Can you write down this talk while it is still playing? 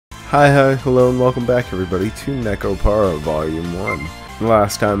Hi, hello, and welcome back everybody to Nekopara Volume 1.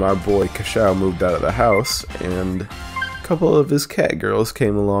 Last time our boy Kashao moved out of the house, and a couple of his cat girls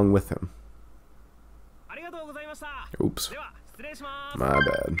came along with him. Oops. My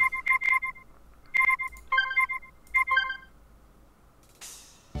bad.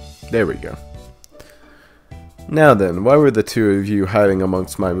 There we go. Now then, why were the two of you hiding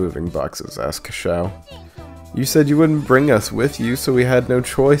amongst my moving boxes? Asked Kashao. You said you wouldn't bring us with you, so we had no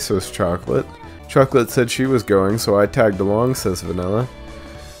choice, says Chocolate. Chocolate said she was going, so I tagged along, says Vanilla.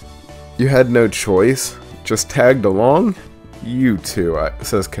 You had no choice? Just tagged along? You two,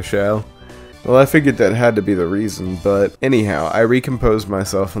 says Kashao. Well, I figured that had to be the reason, but anyhow, I recomposed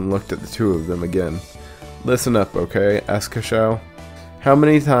myself and looked at the two of them again. Listen up, okay? Asked Kashao. How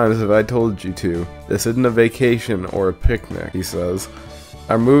many times have I told you to? This isn't a vacation or a picnic, he says.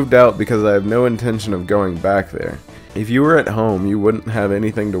 I moved out because I have no intention of going back there. If you were at home, you wouldn't have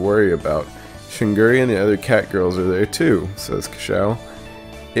anything to worry about. Shinguri and the other cat girls are there too, says Kashao.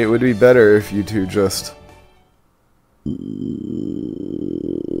 It would be better if you two just...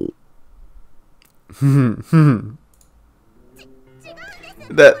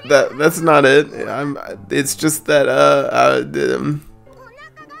 That's not it. It's just that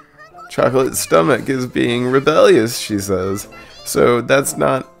Chocolate's stomach is being rebellious, she says. So that's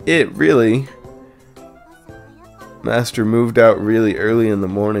not it, really. Master moved out really early in the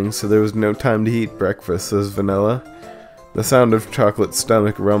morning, so there was no time to eat breakfast, says Vanilla. The sound of Chocolate's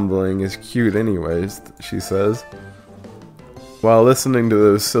stomach rumbling is cute anyways, she says. While listening to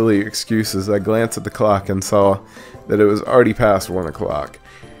those silly excuses, I glanced at the clock and saw that it was already past 1 o'clock.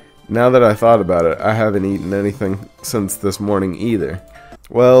 Now that I thought about it, I haven't eaten anything since this morning either.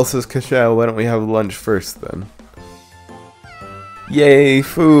 Well, says Kashao, why don't we have lunch first then? Yay,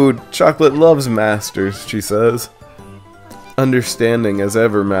 food! Chocolate loves masters, she says. Understanding as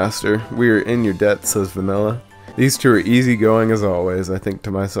ever, master. We are in your debt, says Vanilla. These two are easygoing as always, I think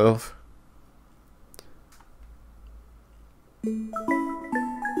to myself.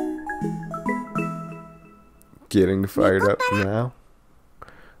 Getting fired up now.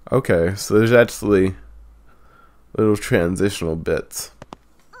 Okay, so there's actually little transitional bits.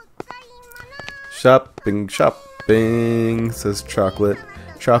 Shopping, shopping, says Chocolate.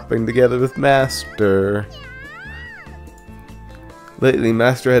 Shopping together with Master. Lately,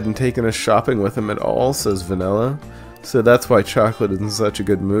 Master hadn't taken us shopping with him at all, says Vanilla. So that's why Chocolate is in such a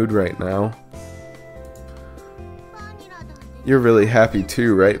good mood right now. You're really happy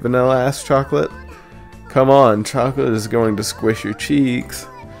too, right, Vanilla? Asked Chocolate. Come on, Chocolate is going to squish your cheeks.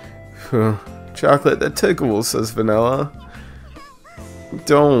 Chocolate, that tickles, says Vanilla.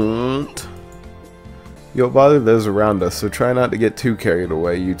 Don't. You'll bother those around us, so try not to get too carried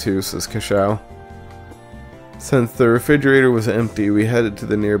away, you two, says Kashao. Since the refrigerator was empty, we headed to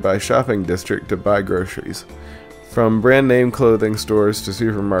the nearby shopping district to buy groceries. From brand name clothing stores to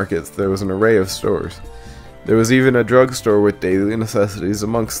supermarkets, there was an array of stores. There was even a drugstore with daily necessities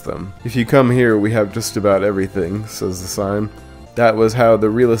amongst them. If you come here, we have just about everything, says the sign. That was how the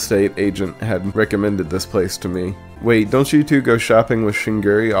real estate agent had recommended this place to me. Wait, don't you two go shopping with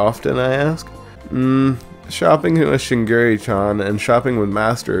Shinguri often, I ask? Shopping with Shinguri-chan and shopping with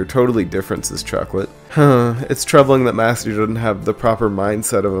Master are totally different, says Chocolate. It's troubling that Master doesn't have the proper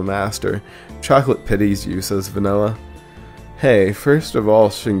mindset of a master. Chocolate pities you, says Vanilla. Hey, first of all,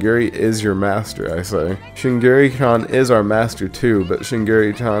 Shinguri is your master, I say. Shinguri-chan is our master too, but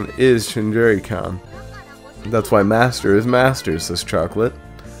Shinguri-chan is Shinguri-chan. That's why Master is Master, says Chocolate.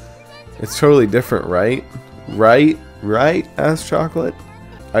 It's totally different, right? Right? Asked Chocolate.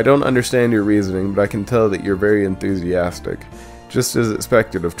 I don't understand your reasoning, but I can tell that you're very enthusiastic. Just as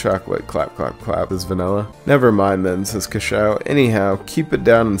expected of Chocolate, clap clap clap, says Vanilla. Never mind then, says Kashao. Anyhow, keep it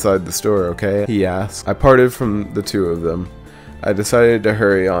down inside the store, okay? He asks. I parted from the two of them. I decided to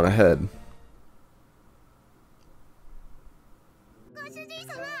hurry on ahead.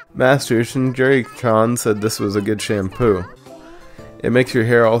 Master, Shinguri-chan said this was a good shampoo. It makes your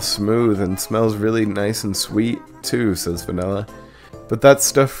hair all smooth and smells really nice and sweet too, says Vanilla. But that's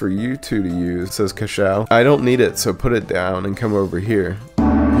stuff for you two to use, says Kashao. I don't need it, so put it down and come over here,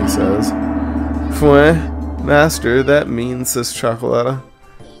 he says. Fweh, Master, that means, says Chocolata.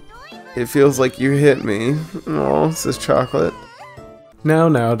 It feels like you hit me. Aw, says Chocolate.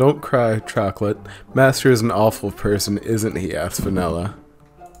 Now, don't cry, Chocolate. Master is an awful person, isn't he? Asks Vanilla.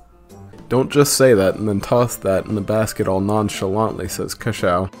 Don't just say that and then toss that in the basket all nonchalantly, says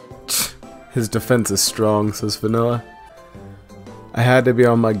Kashao. His defense is strong, says Vanilla. I had to be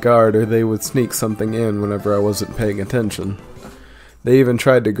on my guard or they would sneak something in whenever I wasn't paying attention. They even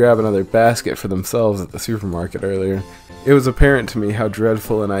tried to grab another basket for themselves at the supermarket earlier. It was apparent to me how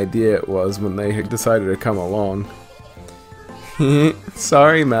dreadful an idea it was when they decided to come along.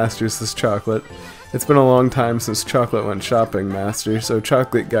 Sorry, Master, says Chocolate. It's been a long time since Chocolate went shopping, Master, so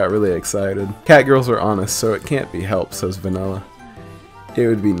Chocolate got really excited. Cat girls are honest, so it can't be helped, says Vanilla. It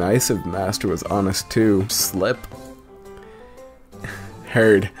would be nice if Master was honest too. Slip.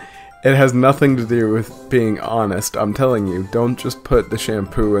 Heard. It has nothing to do with being honest, I'm telling you. Don't just put the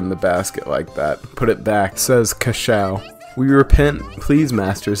shampoo in the basket like that. Put it back, says Kashao. We repent, please,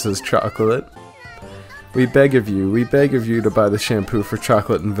 Master, says Chocolate. We beg of you to buy the shampoo for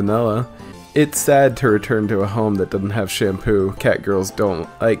Chocolate and Vanilla. It's sad to return to a home that doesn't have shampoo. Cat girls don't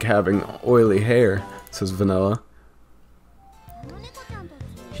like having oily hair, says Vanilla.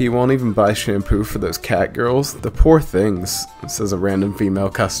 He won't even buy shampoo for those cat girls? The poor things, says a random female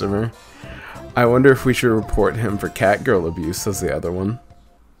customer. I wonder if we should report him for cat girl abuse, says the other one.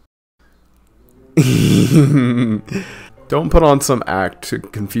 Don't put on some act to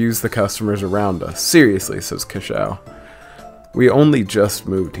confuse the customers around us. Seriously, says Kashao. We only just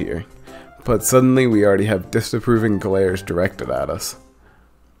moved here, but suddenly we already have disapproving glares directed at us.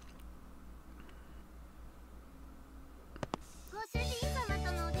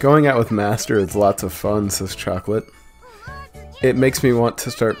 Going out with Master is lots of fun, says Chocolate. It makes me want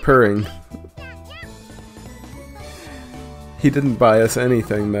to start purring. He didn't buy us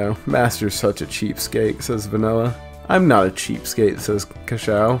anything, though. Master's such a cheapskate, says Vanilla. I'm not a cheapskate, says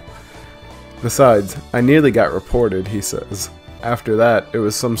Kashao. Besides, I nearly got reported, he says. After that, it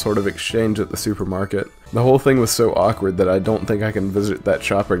was some sort of exchange at the supermarket. The whole thing was so awkward that I don't think I can visit that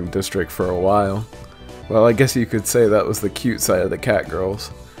shopping district for a while. Well, I guess you could say that was the cute side of the cat girls.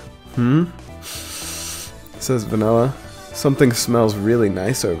 Says Vanilla. Something smells really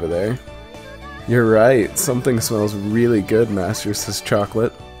nice over there. You're right, something smells really good, Master, says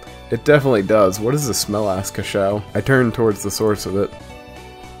Chocolate. It definitely does. What does the smell, asks Kashao. I turn towards the source of it.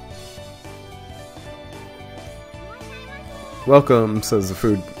 Welcome, says the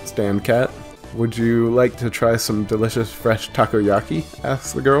food stand cat. Would you like to try some delicious fresh takoyaki?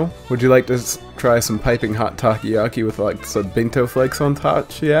 Asks the girl. Would you like to try some piping hot takoyaki with like some bento flakes on top?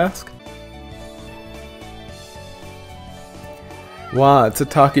 She asked. Wow, it's a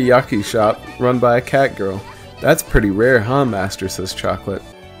takoyaki shop run by a cat girl. That's pretty rare, huh, Master, says Chocolate.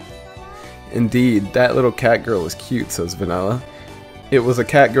 Indeed, that little cat girl is cute, says Vanilla. It was a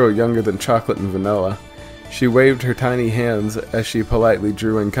cat girl younger than Chocolate and Vanilla. She waved her tiny hands as she politely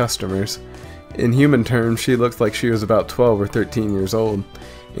drew in customers. In human terms, she looked like she was about 12 or 13 years old.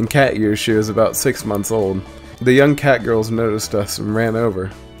 In cat years, she was about 6 months old. The young cat girls noticed us and ran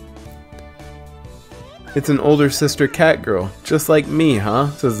over. It's an older sister cat girl, just like me,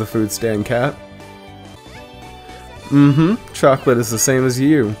 huh? Says the food stand cat. Chocolate is the same as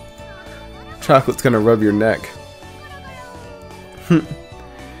you. Chocolate's gonna rub your neck.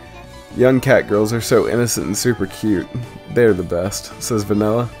 Young cat girls are so innocent and super cute. They're the best, says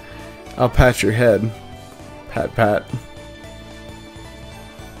Vanilla. I'll pat your head. Pat pat.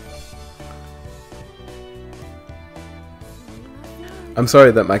 I'm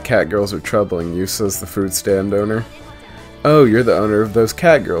sorry that my cat girls are troubling you, says the food stand owner. Oh, you're the owner of those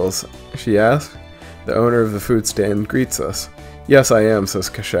cat girls, she asked. The owner of the food stand greets us. Yes, I am, says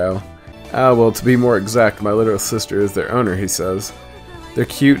Kashao. Ah, well, to be more exact, my little sister is their owner, he says. They're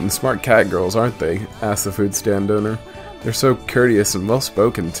cute and smart cat girls, aren't they? Asks the food stand owner. They're so courteous and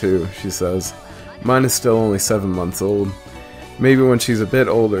well-spoken, too, she says. Mine is still only 7 months old. Maybe when she's a bit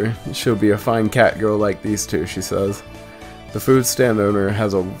older, she'll be a fine cat girl like these two, she says. The food stand owner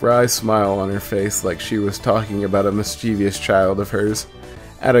has a wry smile on her face like she was talking about a mischievous child of hers.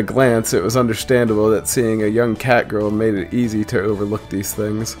 At a glance, it was understandable that seeing a young cat girl made it easy to overlook these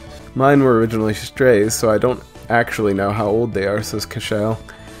things. Mine were originally strays, so I don't actually know how old they are, says Kashao.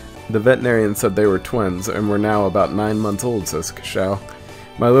 The veterinarian said they were twins, and were now about 9 months old, says Kashao.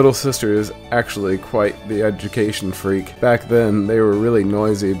 My little sister is actually quite the education freak. Back then, they were really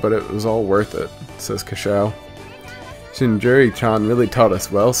noisy, but it was all worth it, says Kashao. Shinjuri-chan really taught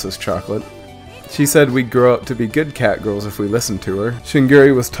us well, says Chocolate. She said we'd grow up to be good cat girls if we listened to her.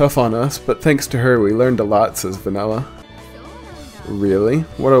 Shinguri was tough on us, but thanks to her we learned a lot, says Vanilla. Really?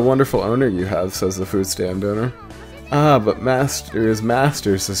 What a wonderful owner you have, says the food stand owner. Ah, but Master is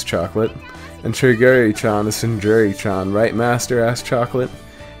Master, says Chocolate. And Shinguri-chan is Shinjuri-chan, right, Master? Asked Chocolate.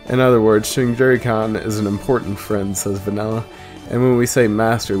 In other words, Shinjuri-chan is an important friend, says Vanilla. And when we say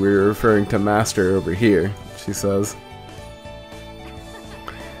Master, we are referring to Master over here, she says.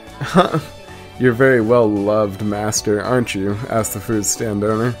 You're very well loved, Master, aren't you? Asked the food stand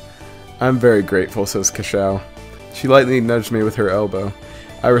owner. I'm very grateful, says Kashao. She lightly nudged me with her elbow.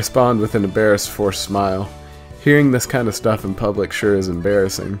 I respond with an embarrassed, forced smile. Hearing this kind of stuff in public sure is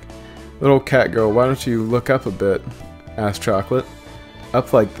embarrassing. Little cat girl, why don't you look up a bit? Asked Chocolate.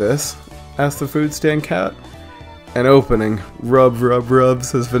 Up like this? Asked the food stand cat. An opening. Rub, rub, rub,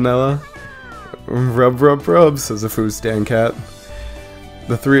 says Vanilla. Rub, rub, rub, says the food stand cat.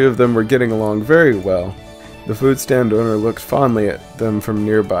 The three of them were getting along very well. The food stand owner looked fondly at them from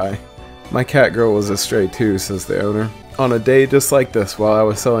nearby. My cat girl was a stray too, says the owner. On a day just like this, while I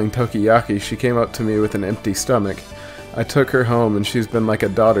was selling Takoyaki, she came up to me with an empty stomach. I took her home and she's been like a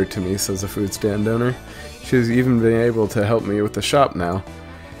daughter to me, says the food stand owner. She's even been able to help me with the shop now.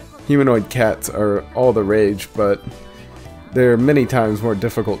 Humanoid cats are all the rage, but they're many times more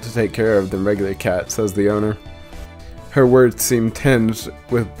difficult to take care of than regular cats, says the owner. Her words seemed tinged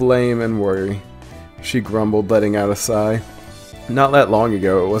with blame and worry. She grumbled, letting out a sigh. Not that long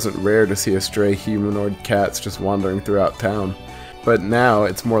ago, it wasn't rare to see a stray humanoid cats just wandering throughout town. But now,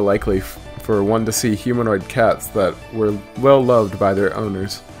 it's more likely for one to see humanoid cats that were well loved by their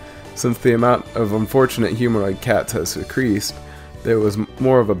owners. Since the amount of unfortunate humanoid cats has decreased, there was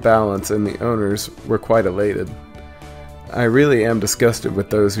more of a balance and the owners were quite elated. I really am disgusted with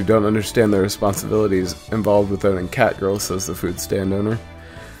those who don't understand the responsibilities involved with owning cat girls, says the food stand owner.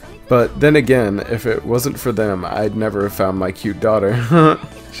 But then again, if it wasn't for them, I'd never have found my cute daughter,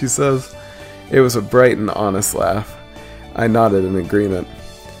 she says. It was a bright and honest laugh. I nodded in agreement.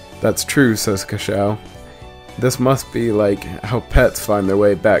 That's true, says Kashao. This must be like how pets find their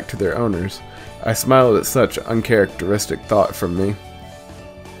way back to their owners. I smiled at such uncharacteristic thought from me.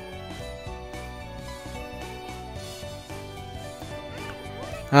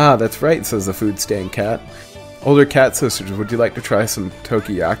 Ah, that's right, says the food stand cat. Older cat sisters, would you like to try some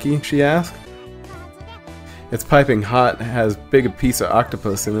Takoyaki? She asked. It's piping hot, has big a piece of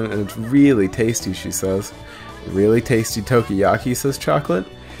octopus in it, and it's really tasty, she says. Really tasty Takoyaki, says Chocolate.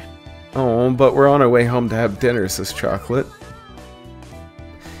 Oh, but we're on our way home to have dinner, says Chocolate.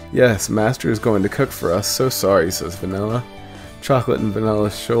 Yes, Master is going to cook for us, so sorry, says Vanilla. Chocolate and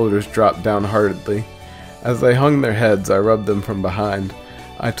Vanilla's shoulders dropped down heartedly. As they hung their heads, I rubbed them from behind.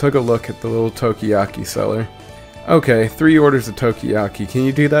 I took a look at the little Takoyaki seller. Okay, 3 orders of Takoyaki. Can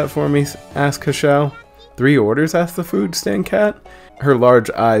you do that for me? Asked Kashao. 3 orders? Asked the food stand cat. Her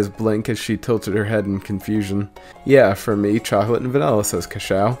large eyes blinked as she tilted her head in confusion. Yeah, for me, Chocolate and Vanilla, says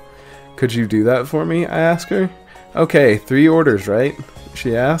Kashao. Could you do that for me? I asked her. Okay, 3 orders, right?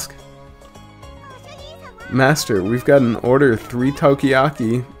 She asked. Master, we've got an order of 3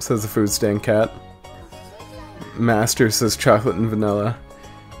 Takoyaki, says the food stand cat. Master, says Chocolate and Vanilla.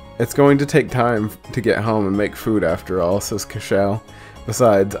 It's going to take time to get home and make food after all, says Kashao.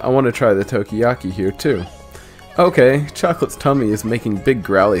 Besides, I want to try the Takoyaki here too. Okay, Chocolate's tummy is making big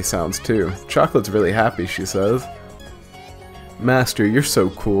growly sounds too. Chocolate's really happy, she says. Master, you're so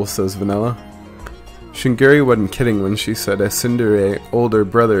cool, says Vanilla. Shingiri wasn't kidding when she said a tsundere older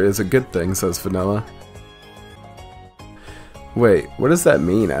brother is a good thing, says Vanilla. Wait, what does that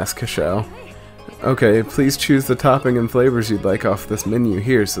mean? Asked Kashao. Okay, please choose the topping and flavors you'd like off this menu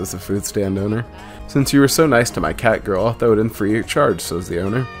here, says the food stand owner. Since you were so nice to my cat girl, I'll throw it in free of charge, says the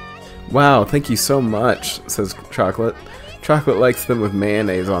owner. Wow, thank you so much, says Chocolate. Chocolate likes them with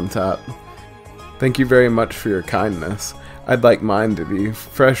mayonnaise on top. Thank you very much for your kindness. I'd like mine to be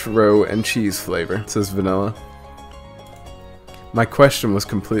fresh roe and cheese flavor, says Vanilla. My question was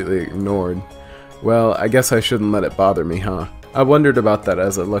completely ignored. Well, I guess I shouldn't let it bother me, huh? I wondered about that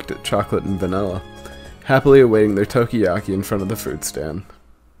as I looked at Chocolate and Vanilla, happily awaiting their Takoyaki in front of the food stand.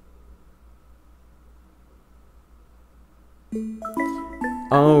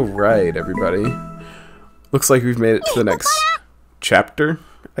 Alright, everybody. Looks like we've made it to the next chapter,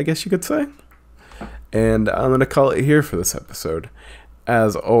 I guess you could say. And I'm going to call it here for this episode.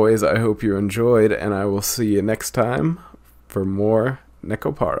 As always, I hope you enjoyed, and I will see you next time for more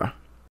Nekopara.